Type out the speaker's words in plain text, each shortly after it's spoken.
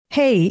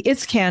Hey,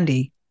 it's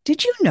Candy.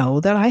 Did you know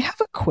that I have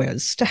a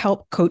quiz to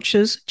help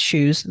coaches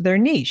choose their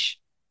niche?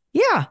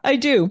 Yeah, I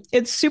do.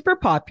 It's super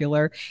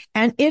popular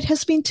and it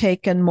has been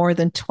taken more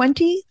than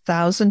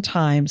 20,000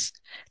 times.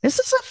 This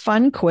is a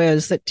fun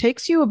quiz that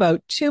takes you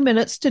about 2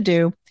 minutes to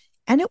do,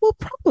 and it will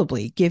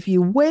probably give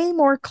you way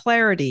more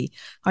clarity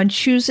on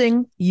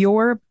choosing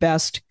your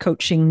best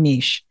coaching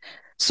niche.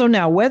 So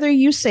now, whether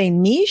you say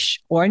niche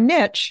or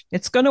niche,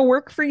 it's going to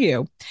work for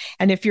you.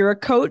 And if you're a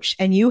coach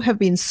and you have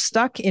been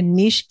stuck in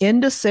niche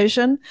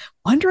indecision,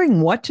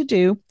 wondering what to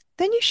do,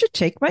 then you should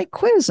take my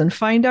quiz and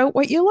find out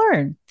what you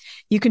learn.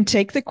 You can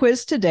take the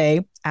quiz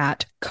today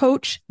at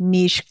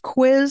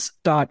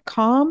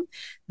coachnichequiz.com.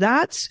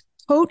 That's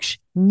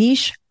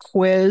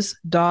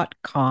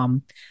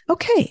coachnichequiz.com.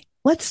 Okay,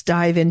 let's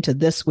dive into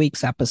this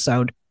week's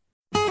episode.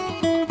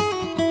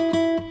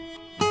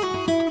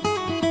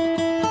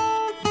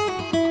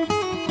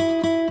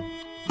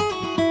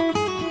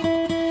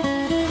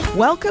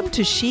 Welcome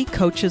to She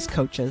Coaches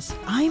Coaches.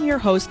 I'm your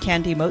host,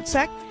 Candy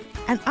Motzek,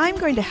 and I'm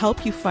going to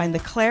help you find the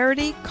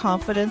clarity,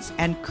 confidence,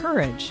 and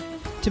courage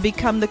to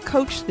become the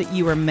coach that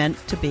you are meant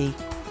to be.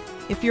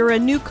 If you're a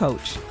new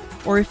coach,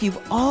 or if you've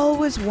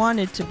always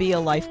wanted to be a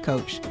life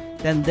coach,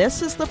 then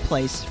this is the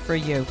place for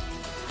you.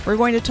 We're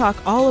going to talk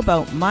all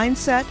about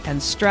mindset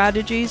and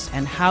strategies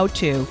and how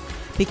to,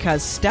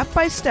 because step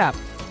by step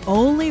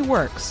only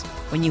works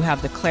when you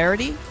have the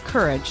clarity,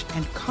 courage,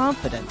 and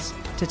confidence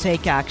to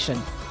take action.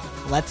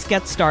 Let's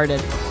get started.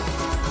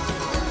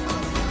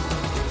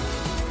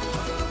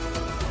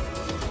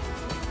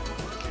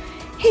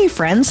 Hey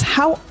friends,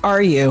 how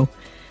are you?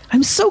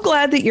 I'm so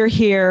glad that you're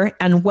here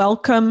and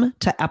welcome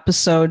to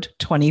episode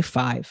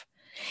 25.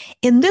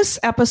 In this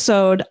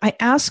episode, I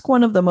ask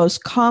one of the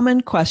most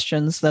common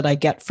questions that I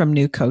get from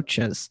new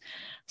coaches.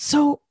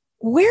 So,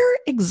 where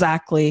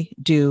exactly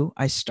do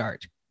I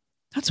start?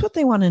 That's what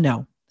they want to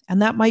know.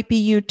 And that might be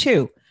you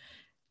too.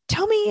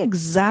 Tell me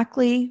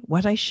exactly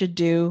what I should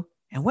do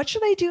and what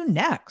should I do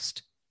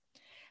next?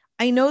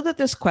 I know that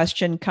this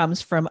question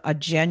comes from a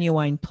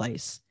genuine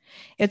place.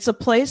 It's a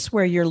place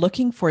where you're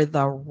looking for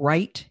the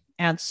right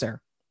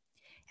answer.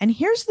 And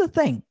here's the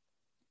thing.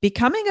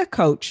 Becoming a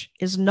coach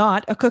is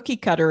not a cookie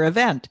cutter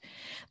event.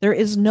 There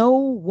is no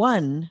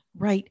one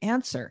right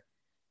answer.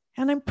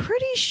 And I'm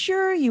pretty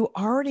sure you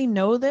already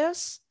know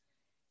this,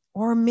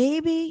 or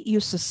maybe you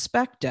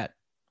suspect it.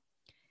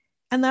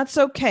 And that's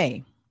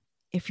okay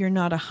if you're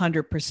not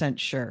 100%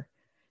 sure.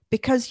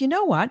 Because you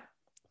know what?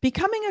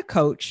 Becoming a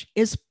coach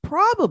is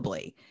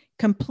probably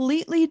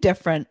completely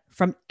different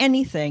from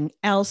anything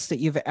else that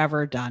you've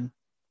ever done.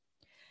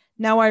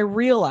 Now, I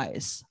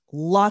realize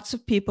lots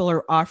of people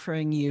are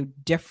offering you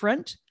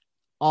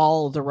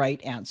all the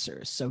right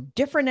answers. So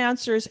different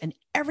answers, and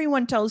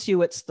everyone tells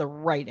you it's the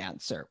right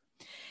answer.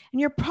 And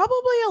you're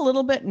probably a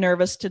little bit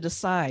nervous to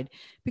decide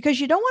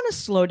because you don't want to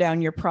slow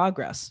down your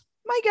progress.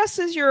 My guess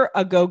is you're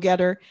a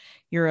go-getter,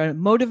 you're a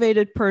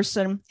motivated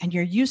person, and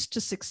you're used to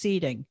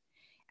succeeding.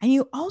 And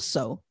you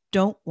also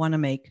don't want to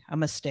make a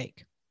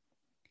mistake.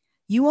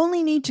 You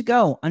only need to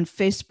go on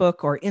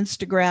Facebook or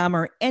Instagram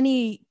or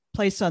any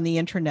place on the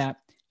internet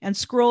and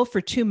scroll for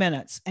 2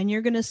 minutes, and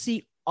you're going to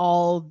see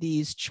all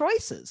these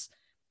choices.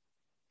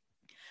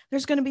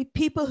 There's going to be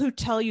people who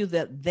tell you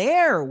that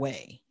their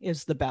way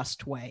is the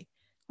best way.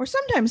 Or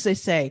sometimes they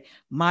say,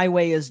 my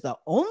way is the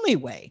only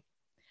way.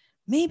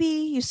 Maybe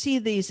you see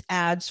these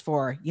ads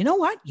for, you know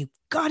what, you've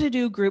got to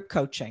do group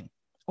coaching.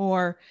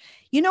 Or,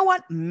 you know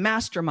what,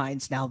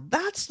 masterminds. Now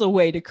that's the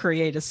way to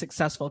create a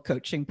successful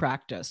coaching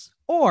practice.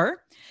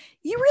 Or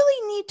you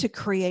really need to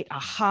create a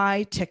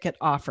high ticket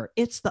offer.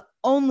 It's the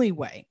only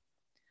way.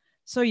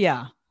 So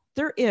yeah,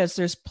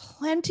 there's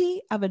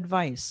plenty of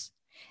advice.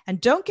 And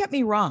don't get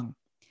me wrong,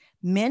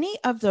 many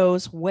of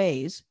those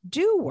ways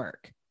do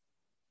work.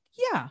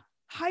 Yeah,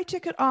 high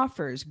ticket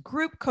offers,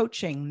 group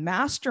coaching,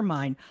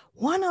 mastermind,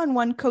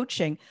 one-on-one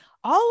coaching,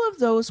 all of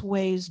those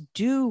ways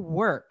do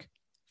work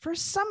for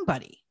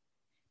somebody,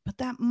 but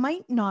that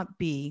might not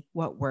be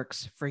what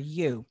works for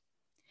you.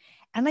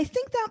 And I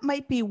think that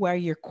might be where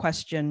your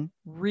question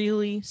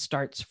really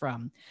starts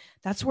from.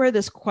 That's where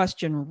this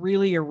question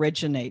really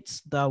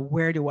originates, the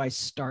where do I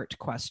start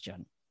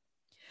question.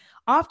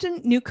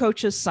 Often new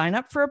coaches sign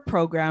up for a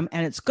program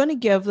and it's going to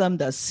give them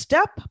the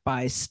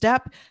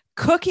step-by-step,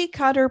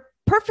 cookie-cutter,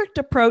 perfect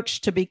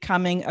approach to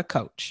becoming a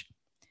coach.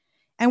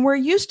 And we're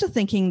used to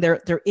thinking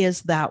there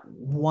is that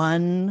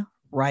one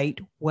right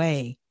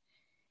way.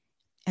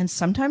 And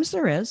sometimes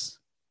there is,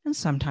 and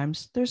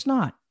sometimes there's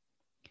not.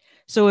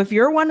 So if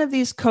you're one of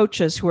these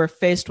coaches who are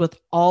faced with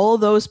all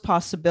those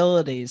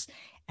possibilities,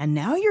 and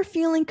now you're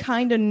feeling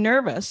kind of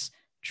nervous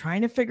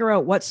trying to figure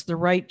out what's the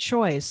right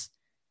choice,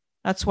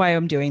 that's why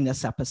I'm doing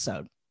this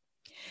episode.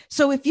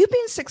 So if you've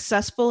been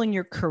successful in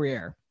your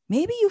career,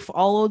 maybe you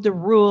followed the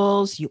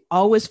rules, you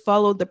always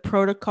followed the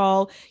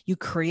protocol, you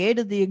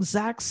created the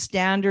exact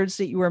standards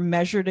that you were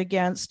measured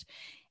against,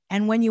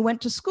 and when you went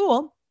to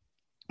school,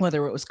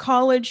 whether it was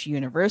college,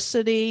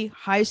 university,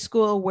 high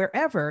school,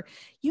 wherever,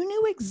 you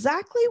knew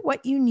exactly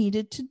what you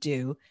needed to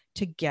do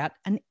to get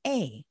an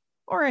A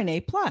or an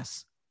A+.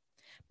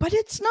 But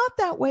it's not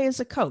that way as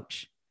a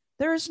coach.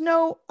 There is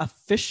no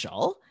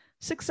official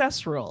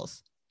success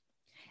rules.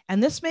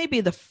 And this may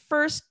be the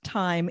first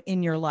time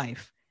in your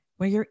life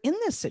where you're in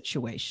this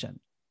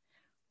situation.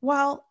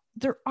 While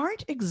there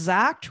aren't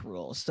exact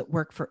rules that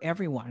work for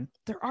everyone,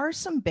 there are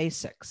some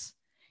basics.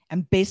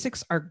 And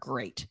basics are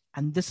great.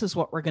 And this is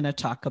what we're going to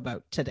talk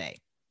about today.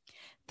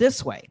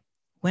 This way,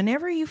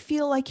 whenever you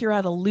feel like you're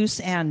at a loose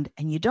end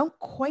and you don't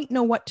quite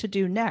know what to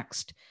do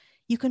next,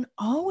 you can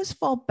always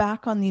fall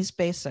back on these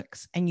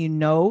basics, and you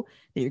know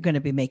that you're going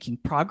to be making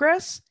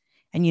progress,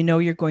 and you know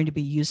you're going to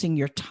be using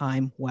your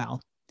time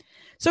well.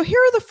 So here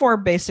are the 4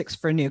 basics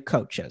for new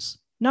coaches.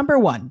 Number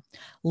 1,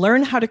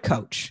 learn how to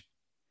coach.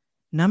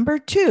 Number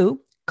 2,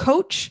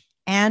 coach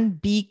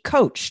and be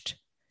coached.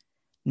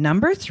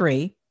 Number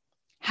 3,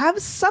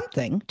 have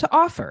something to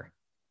offer.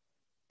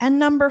 And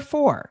number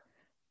 4,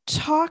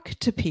 talk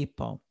to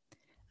people.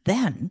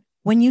 Then,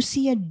 when you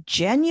see a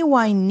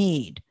genuine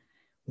need,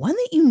 one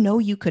that you know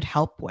you could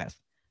help with,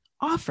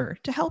 offer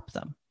to help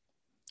them.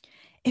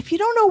 If you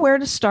don't know where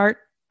to start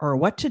or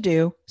what to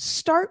do,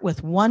 start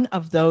with one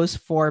of those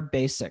 4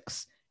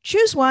 basics.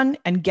 Choose one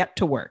and get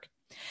to work.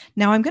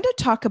 Now, I'm going to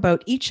talk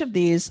about each of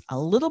these a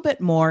little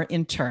bit more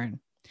in turn.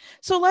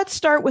 So let's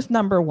start with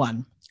number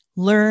 1,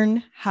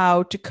 learn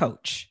how to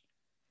coach.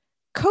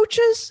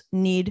 Coaches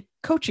need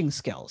coaching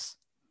skills.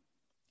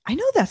 I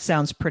know that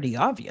sounds pretty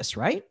obvious,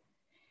 right?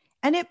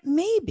 And it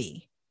may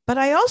be, but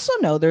I also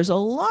know there's a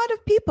lot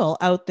of people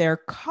out there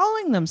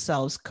calling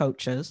themselves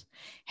coaches,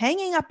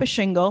 hanging up a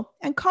shingle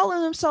and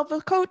calling themselves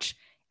a coach,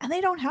 and they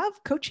don't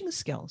have coaching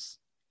skills.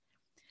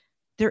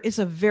 There is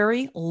a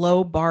very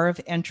low bar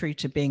of entry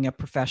to being a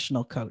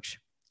professional coach.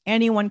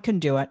 Anyone can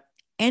do it.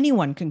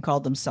 Anyone can call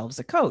themselves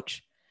a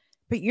coach,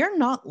 but you're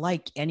not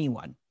like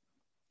anyone.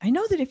 I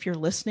know that if you're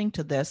listening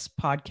to this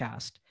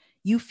podcast,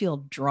 you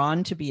feel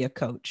drawn to be a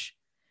coach.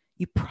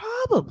 You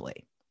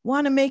probably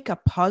want to make a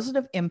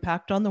positive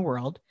impact on the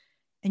world,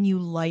 and you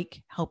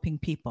like helping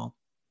people.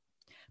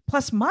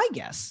 Plus, my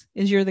guess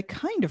is you're the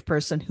kind of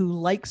person who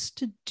likes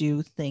to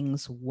do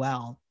things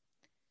well.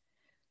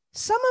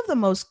 Some of the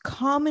most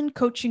common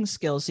coaching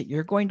skills that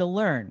you're going to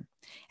learn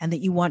and that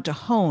you want to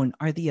hone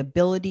are the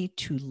ability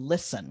to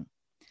listen.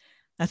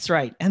 That's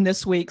right. And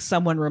this week,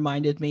 someone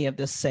reminded me of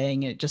this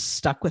saying, and it just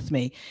stuck with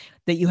me,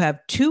 that you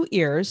have 2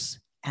 ears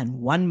and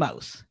 1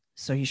 mouth.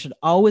 So you should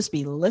always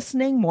be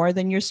listening more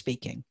than you're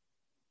speaking.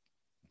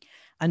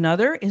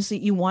 Another is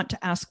that you want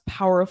to ask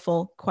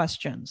powerful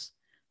questions.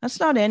 That's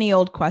not any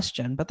old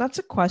question, but that's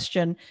a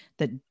question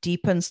that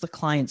deepens the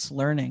client's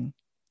learning.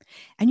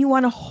 And you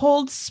want to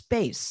hold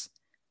space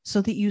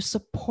so that you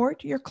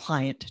support your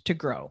client to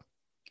grow.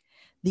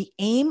 The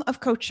aim of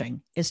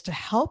coaching is to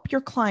help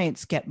your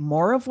clients get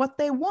more of what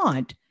they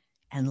want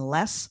and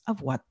less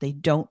of what they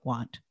don't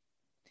want.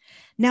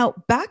 Now,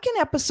 back in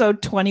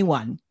episode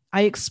 21,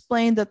 I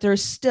explained that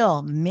there's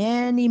still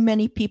many,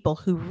 many people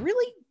who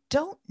really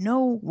don't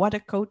know what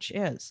a coach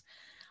is.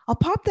 I'll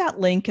pop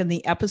that link in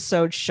the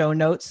episode show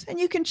notes, and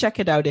you can check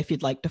it out if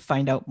you'd like to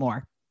find out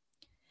more.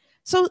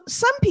 So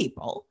some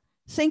people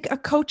think a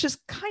coach is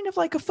kind of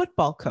like a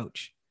football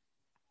coach,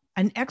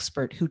 an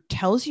expert who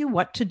tells you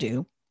what to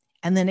do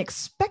and then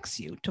expects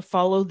you to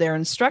follow their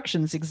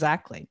instructions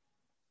exactly.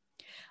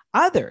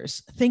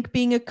 Others think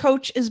being a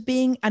coach is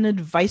being an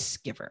advice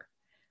giver.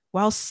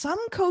 While some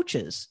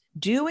coaches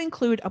do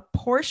include a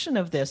portion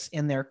of this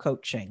in their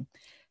coaching,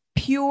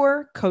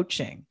 pure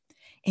coaching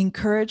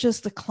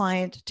encourages the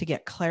client to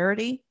get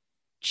clarity,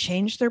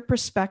 change their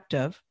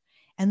perspective,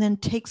 and then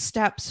take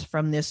steps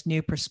from this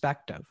new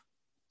perspective.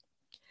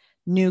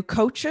 New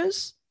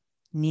coaches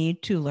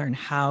need to learn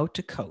how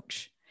to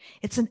coach.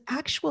 It's an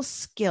actual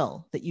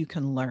skill that you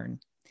can learn.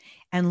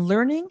 And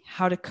learning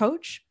how to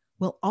coach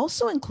will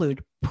also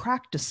include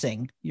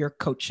practicing your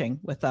coaching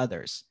with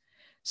others.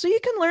 So you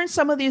can learn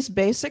some of these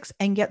basics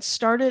and get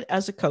started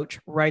as a coach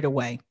right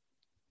away.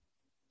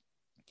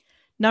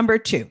 Number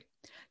 2,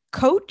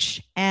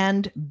 coach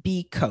and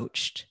be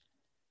coached.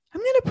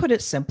 I'm going to put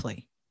it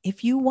simply.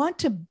 If you want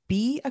to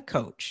be a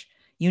coach,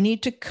 you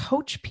need to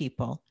coach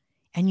people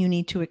and you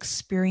need to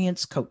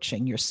experience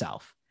coaching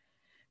yourself.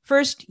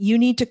 First, you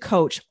need to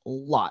coach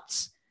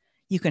lots.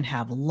 You can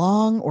have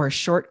long or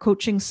short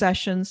coaching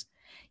sessions.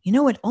 You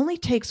know, it only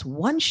takes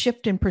one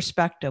shift in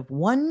perspective,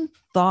 one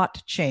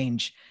thought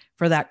change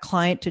for that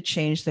client to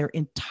change their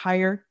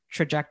entire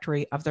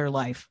trajectory of their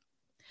life.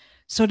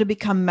 So to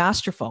become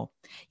masterful,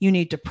 you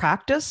need to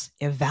practice,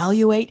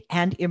 evaluate,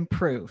 and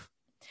improve.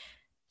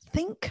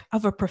 Think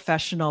of a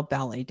professional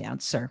ballet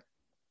dancer.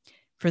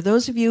 For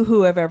those of you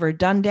who have ever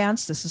done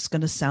dance, this is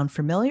going to sound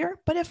familiar,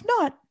 but if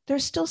not,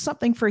 there's still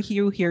something for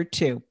you here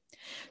too.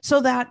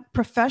 So that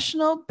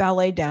professional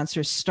ballet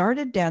dancers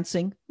started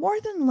dancing more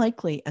than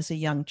likely as a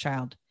young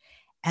child,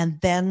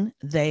 and then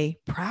they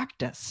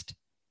practiced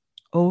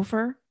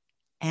over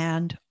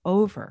and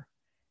over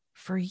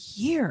for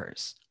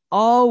years,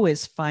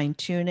 always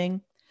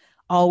fine-tuning,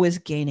 always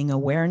gaining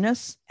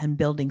awareness and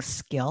building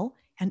skill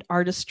and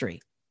artistry.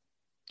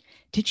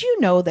 Did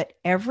you know that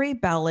every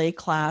ballet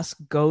class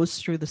goes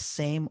through the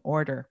same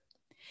order?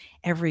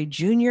 Every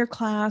junior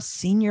class,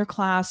 senior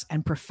class,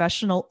 and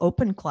professional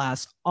open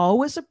class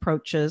always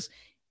approaches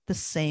the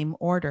same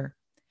order.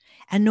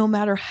 And no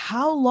matter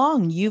how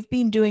long you've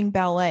been doing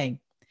ballet,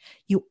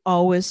 you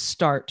always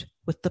start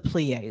with the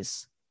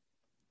pliés.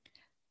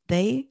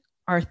 They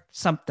are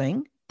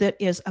something that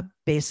is a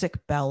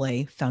basic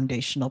ballet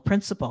foundational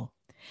principle.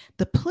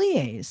 The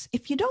pliés,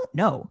 if you don't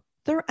know,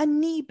 they're a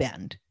knee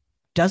bend.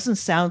 Doesn't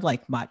sound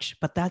like much,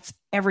 but that's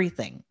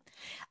everything.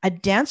 A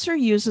dancer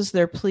uses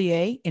their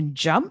plie in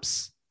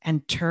jumps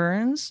and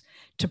turns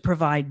to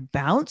provide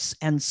bounce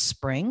and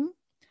spring.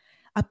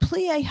 A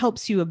plie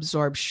helps you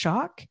absorb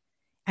shock,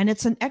 and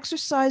it's an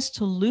exercise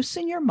to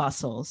loosen your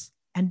muscles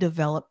and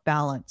develop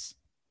balance.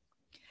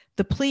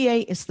 The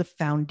plie is the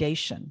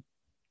foundation,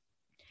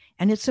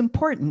 and it's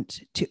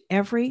important to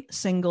every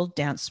single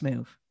dance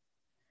move.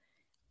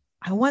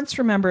 I once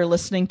remember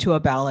listening to a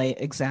ballet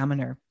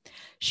examiner.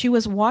 She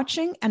was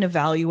watching and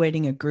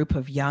evaluating a group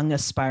of young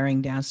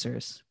aspiring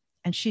dancers,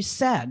 and she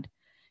said,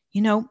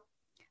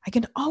 I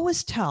can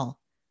always tell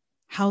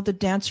how the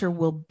dancer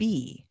will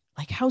be,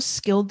 like how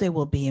skilled they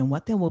will be and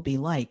what they will be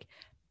like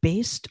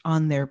based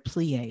on their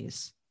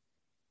pliés.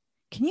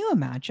 Can you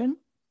imagine?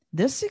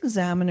 This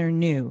examiner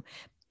knew,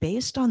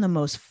 based on the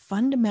most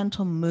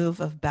fundamental move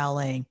of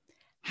ballet,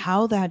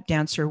 how that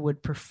dancer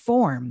would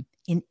perform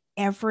in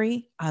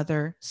every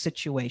other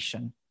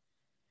situation.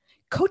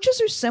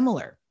 Coaches are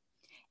similar.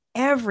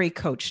 Every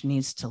coach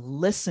needs to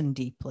listen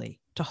deeply,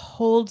 to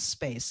hold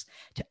space,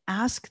 to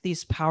ask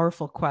these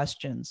powerful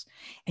questions.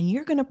 And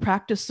you're going to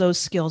practice those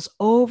skills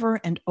over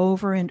and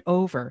over and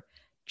over,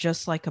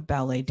 just like a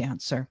ballet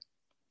dancer.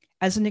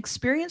 As an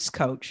experienced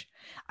coach,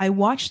 I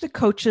watch the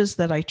coaches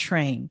that I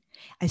train.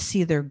 I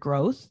see their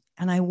growth,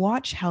 and I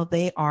watch how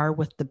they are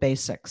with the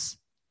basics.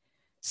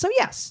 So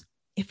yes,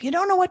 if you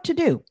don't know what to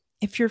do,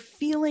 if you're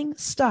feeling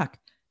stuck,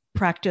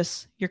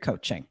 practice your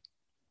coaching.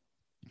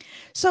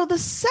 So the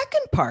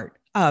second part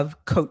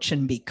of coach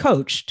and be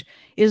coached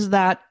is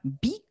that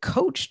be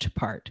coached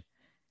part.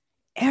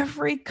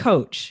 Every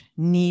coach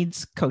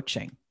needs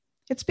coaching.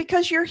 It's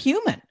because you're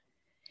human.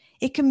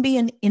 It can be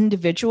an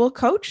individual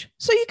coach,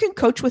 so you can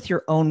coach with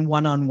your own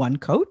one-on-one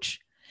coach.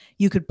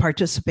 You could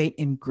participate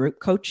in group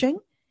coaching,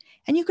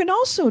 and you can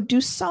also do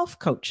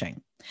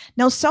self-coaching.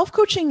 Now,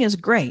 self-coaching is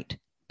great,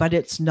 but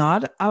it's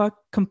not a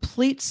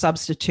complete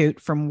substitute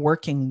from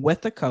working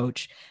with a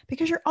coach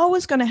because you're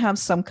always going to have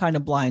some kind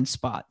of blind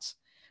spots.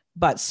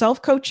 But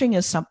self-coaching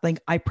is something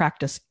I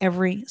practice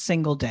every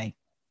single day.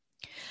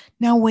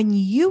 Now, when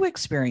you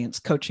experience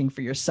coaching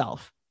for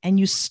yourself and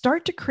you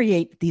start to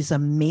create these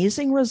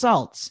amazing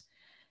results,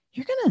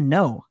 you're going to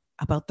know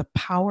about the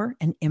power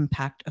and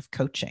impact of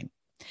coaching.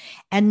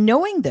 And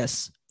knowing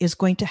this is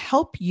going to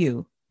help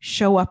you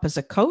show up as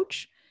a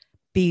coach,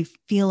 be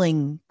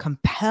feeling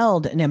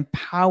compelled and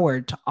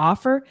empowered to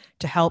offer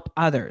to help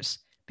others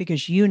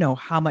because you know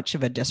how much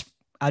of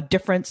a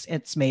difference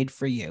it's made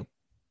for you.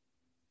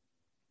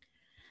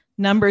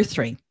 Number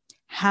 3,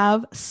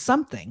 have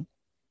something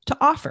to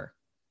offer.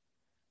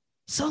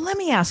 So let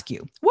me ask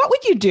you, what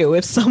would you do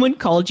if someone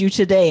called you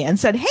today and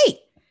said, "Hey,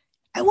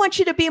 I want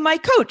you to be my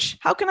coach.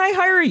 How can I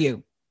hire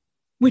you?"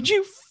 Would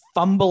you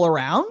fumble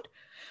around?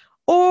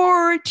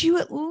 Or do you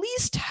at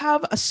least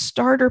have a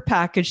starter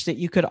package that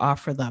you could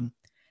offer them?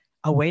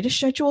 A way to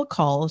schedule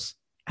calls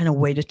and a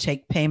way to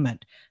take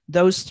payment.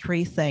 Those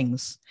 3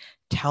 things.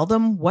 Tell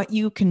them what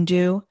you can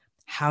do,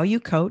 how you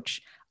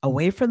coach, a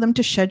way for them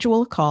to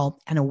schedule a call,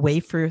 and a way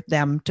for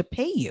them to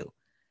pay you.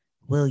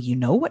 Will you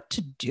know what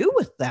to do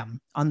with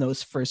them on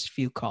those first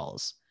few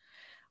calls?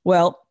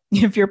 Well,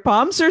 if your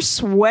palms are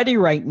sweaty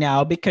right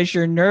now because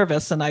you're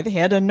nervous and I've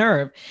had a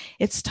nerve,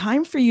 it's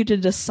time for you to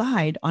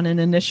decide on an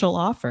initial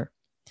offer.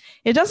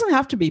 It doesn't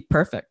have to be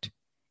perfect.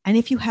 And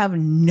if you have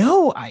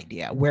no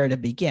idea where to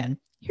begin,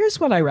 here's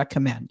what I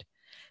recommend.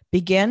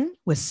 Begin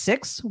with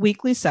 6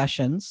 weekly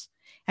sessions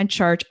and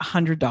charge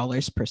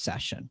 $100 per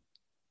session.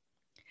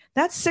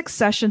 That's 6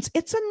 sessions.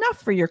 It's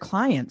enough for your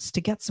clients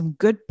to get some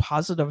good,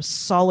 positive,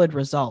 solid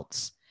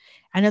results.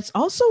 And it's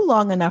also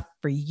long enough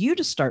for you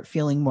to start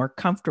feeling more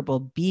comfortable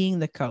being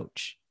the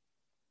coach.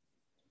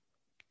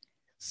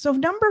 So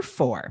number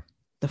 4,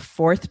 the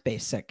 4th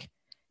basic,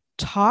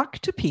 talk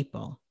to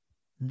people.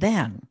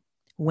 Then,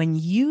 when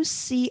you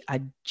see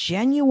a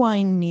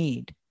genuine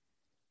need,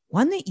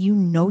 one that you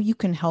know you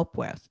can help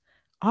with,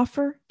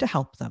 offer to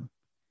help them.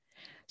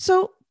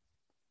 So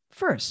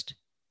first,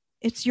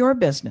 it's your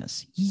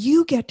business.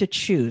 You get to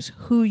choose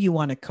who you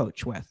want to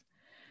coach with.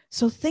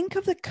 So think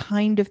of the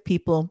kind of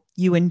people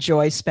you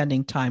enjoy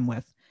spending time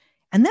with,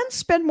 and then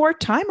spend more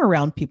time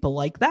around people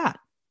like that.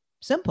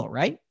 Simple,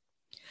 right?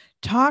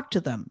 Talk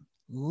to them,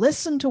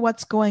 listen to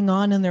what's going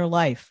on in their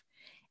life,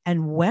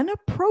 and when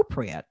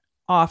appropriate,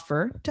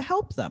 offer to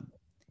help them.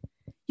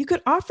 You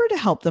could offer to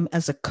help them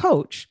as a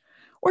coach,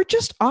 or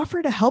just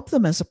offer to help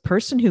them as a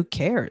person who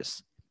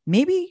cares.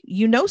 Maybe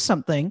you know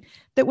something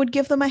that would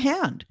give them a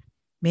hand.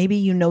 Maybe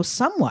you know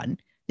someone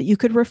that you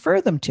could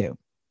refer them to.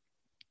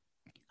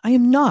 I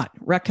am not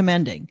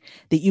recommending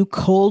that you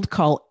cold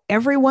call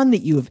everyone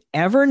that you have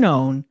ever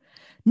known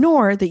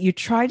nor that you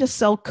try to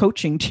sell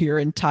coaching to your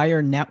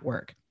entire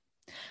network.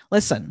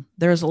 Listen,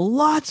 there's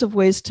lots of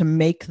ways to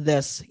make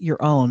this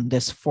your own,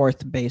 this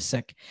fourth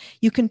basic.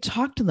 You can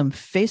talk to them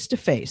face to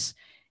face.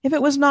 If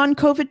it was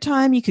non-COVID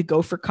time, you could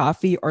go for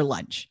coffee or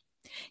lunch.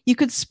 You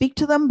could speak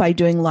to them by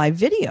doing live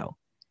video.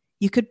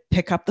 You could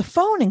pick up the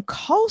phone and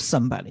call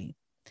somebody.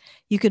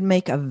 You could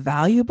make a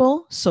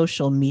valuable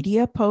social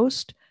media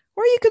post,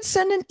 or you could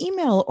send an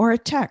email or a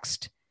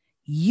text.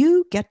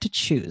 You get to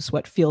choose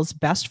what feels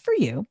best for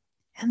you,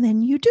 and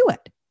then you do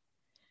it.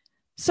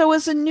 So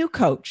as a new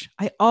coach,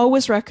 I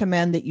always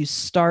recommend that you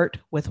start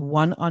with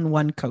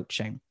one-on-one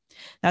coaching.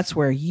 That's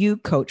where you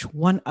coach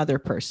one other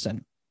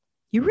person.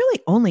 You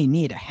really only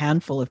need a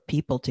handful of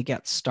people to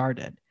get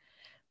started.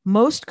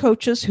 Most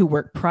coaches who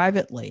work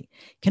privately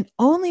can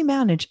only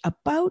manage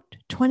about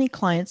 20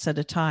 clients at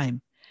a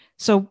time.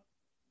 So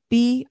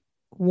be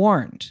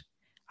warned.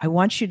 I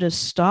want you to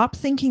stop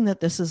thinking that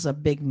this is a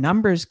big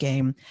numbers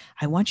game.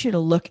 I want you to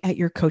look at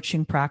your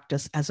coaching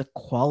practice as a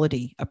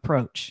quality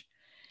approach.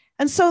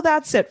 And so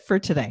that's it for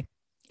today.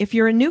 If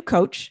you're a new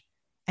coach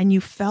and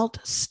you felt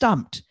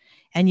stumped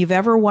and you've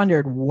ever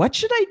wondered, what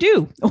should I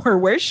do or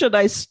where should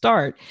I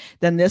start?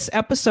 Then this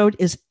episode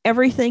is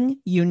everything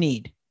you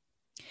need.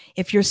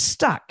 If you're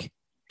stuck,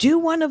 do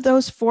one of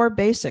those 4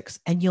 basics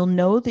and you'll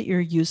know that you're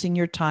using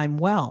your time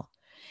well.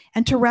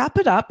 And to wrap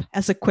it up,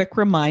 as a quick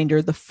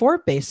reminder, the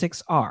 4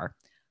 basics are: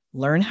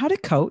 learn how to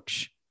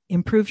coach,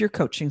 improve your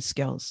coaching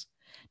skills.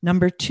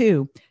 Number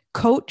 2,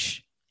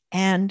 coach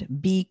and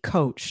be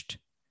coached.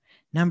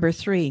 Number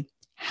 3,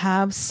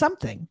 have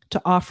something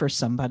to offer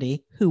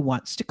somebody who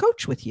wants to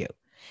coach with you.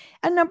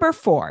 And number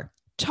 4,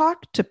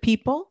 talk to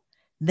people.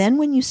 Then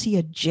when you see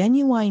a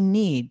genuine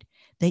need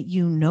that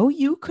you know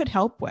you could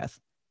help with,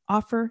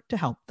 offer to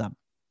help them.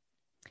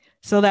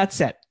 So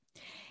that's it.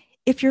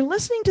 If you're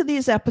listening to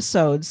these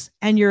episodes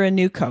and you're a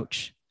new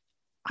coach,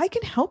 I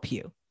can help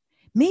you.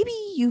 Maybe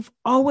you've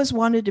always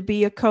wanted to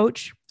be a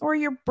coach, or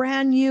you're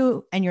brand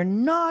new and you're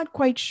not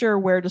quite sure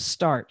where to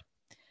start.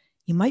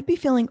 You might be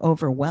feeling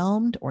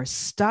overwhelmed or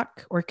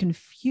stuck or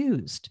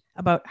confused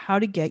about how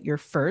to get your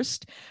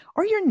first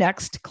or your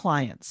next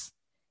clients.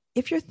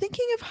 If you're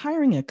thinking of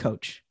hiring a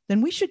coach,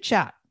 then we should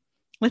chat.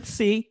 Let's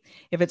see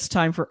if it's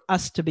time for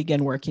us to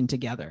begin working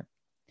together.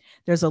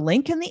 There's a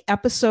link in the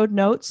episode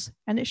notes,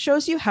 and it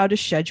shows you how to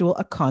schedule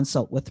a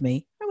consult with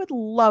me. I would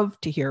love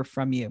to hear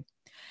from you.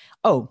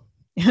 Oh,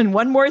 and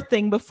one more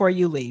thing before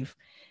you leave.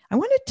 I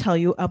want to tell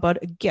you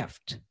about a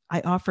gift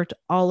I offer to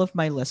all of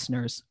my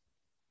listeners.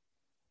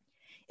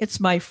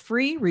 It's my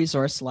free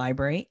resource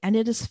library, and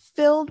it is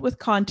filled with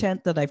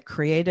content that I've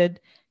created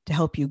to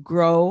help you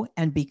grow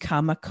and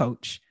become a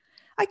coach.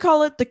 I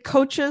call it the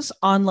Coach's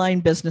Online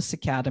Business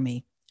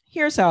Academy.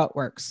 Here's how it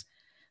works.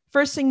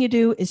 First thing you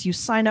do is you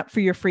sign up for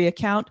your free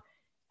account,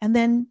 and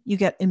then you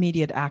get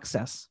immediate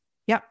access.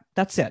 Yep,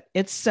 that's it.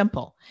 It's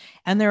simple.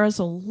 And there is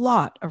a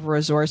lot of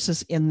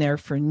resources in there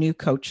for new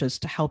coaches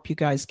to help you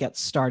guys get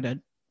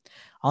started.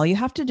 All you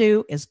have to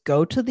do is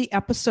go to the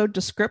episode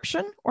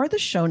description or the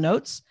show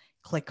notes,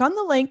 click on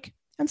the link,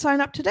 and sign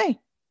up today.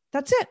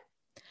 That's it.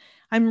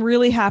 I'm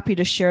really happy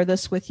to share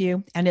this with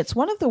you, and it's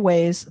one of the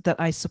ways that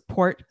I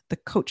support the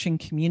coaching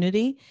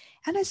community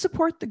and I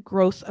support the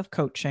growth of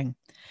coaching.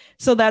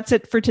 So that's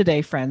it for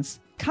today, friends.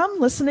 Come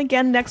listen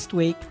again next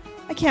week.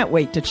 I can't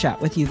wait to chat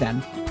with you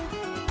then.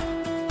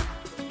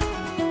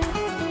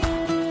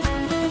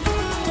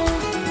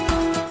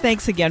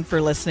 Thanks again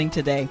for listening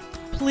today.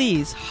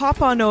 Please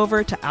hop on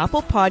over to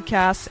Apple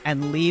Podcasts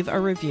and leave a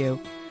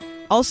review.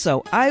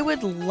 Also, I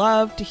would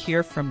love to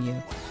hear from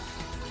you.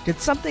 Did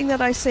something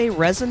that I say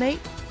resonate?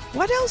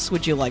 What else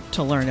would you like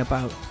to learn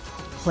about?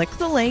 Click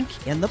the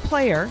link in the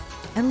player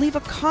and leave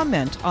a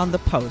comment on the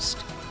post.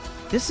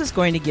 This is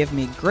going to give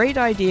me great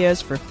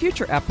ideas for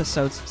future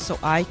episodes so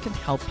I can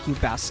help you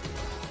best.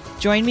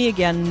 Join me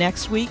again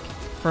next week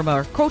for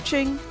more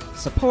coaching,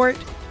 support,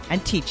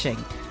 and teaching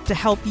to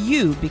help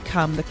you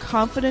become the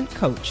confident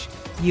coach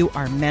you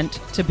are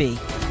meant to be.